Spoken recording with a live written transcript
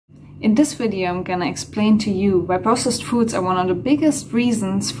In this video, I'm gonna explain to you why processed foods are one of the biggest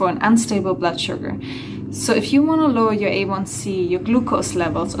reasons for an unstable blood sugar. So if you want to lower your A1C, your glucose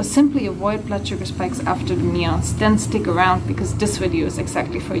levels, or simply avoid blood sugar spikes after the meals, then stick around because this video is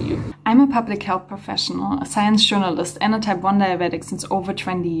exactly for you. I'm a public health professional, a science journalist, and a type 1 diabetic since over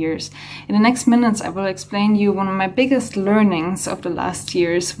 20 years. In the next minutes, I will explain you one of my biggest learnings of the last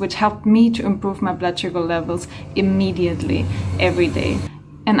years, which helped me to improve my blood sugar levels immediately, every day.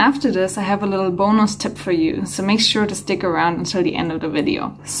 And after this, I have a little bonus tip for you, so make sure to stick around until the end of the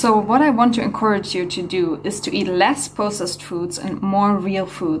video. So what I want to encourage you to do is to eat less processed foods and more real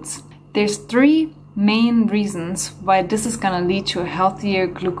foods. There's 3 main reasons why this is going to lead to a healthier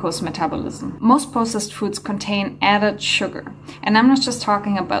glucose metabolism. Most processed foods contain added sugar. And I'm not just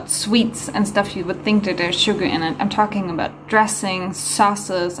talking about sweets and stuff you would think that there's sugar in it. I'm talking about dressings,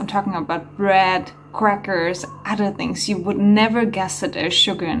 sauces, I'm talking about bread, crackers, other things. You would never guess that there's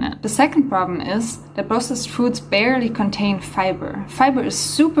sugar in it. The second problem is that processed foods barely contain fiber. Fiber is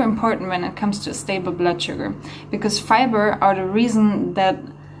super important when it comes to a stable blood sugar because fiber are the reason that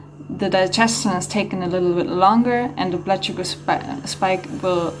the digestion is taken a little bit longer and the blood sugar spike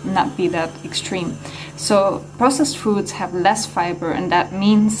will not be that extreme. So processed foods have less fiber, and that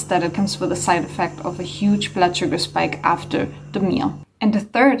means that it comes with a side effect of a huge blood sugar spike after the meal. And the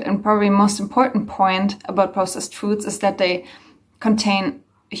third and probably most important point about processed foods is that they contain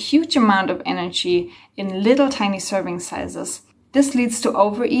a huge amount of energy in little tiny serving sizes. This leads to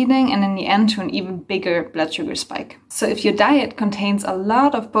overeating and in the end to an even bigger blood sugar spike. So if your diet contains a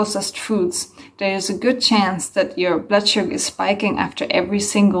lot of processed foods, there is a good chance that your blood sugar is spiking after every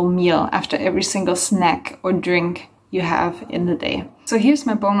single meal, after every single snack or drink you have in the day. So here's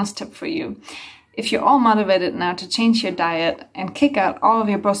my bonus tip for you. If you're all motivated now to change your diet and kick out all of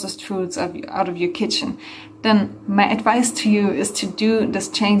your processed foods out of your kitchen, then my advice to you is to do this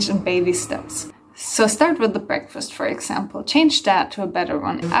change in baby steps. So start with the breakfast, for example. Change that to a better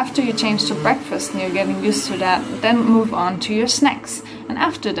one. After you change to breakfast and you're getting used to that, then move on to your snacks. And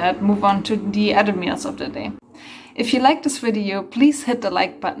after that, move on to the other meals of the day. If you like this video, please hit the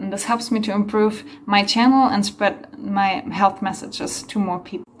like button. This helps me to improve my channel and spread my health messages to more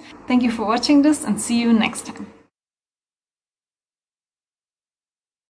people. Thank you for watching this and see you next time.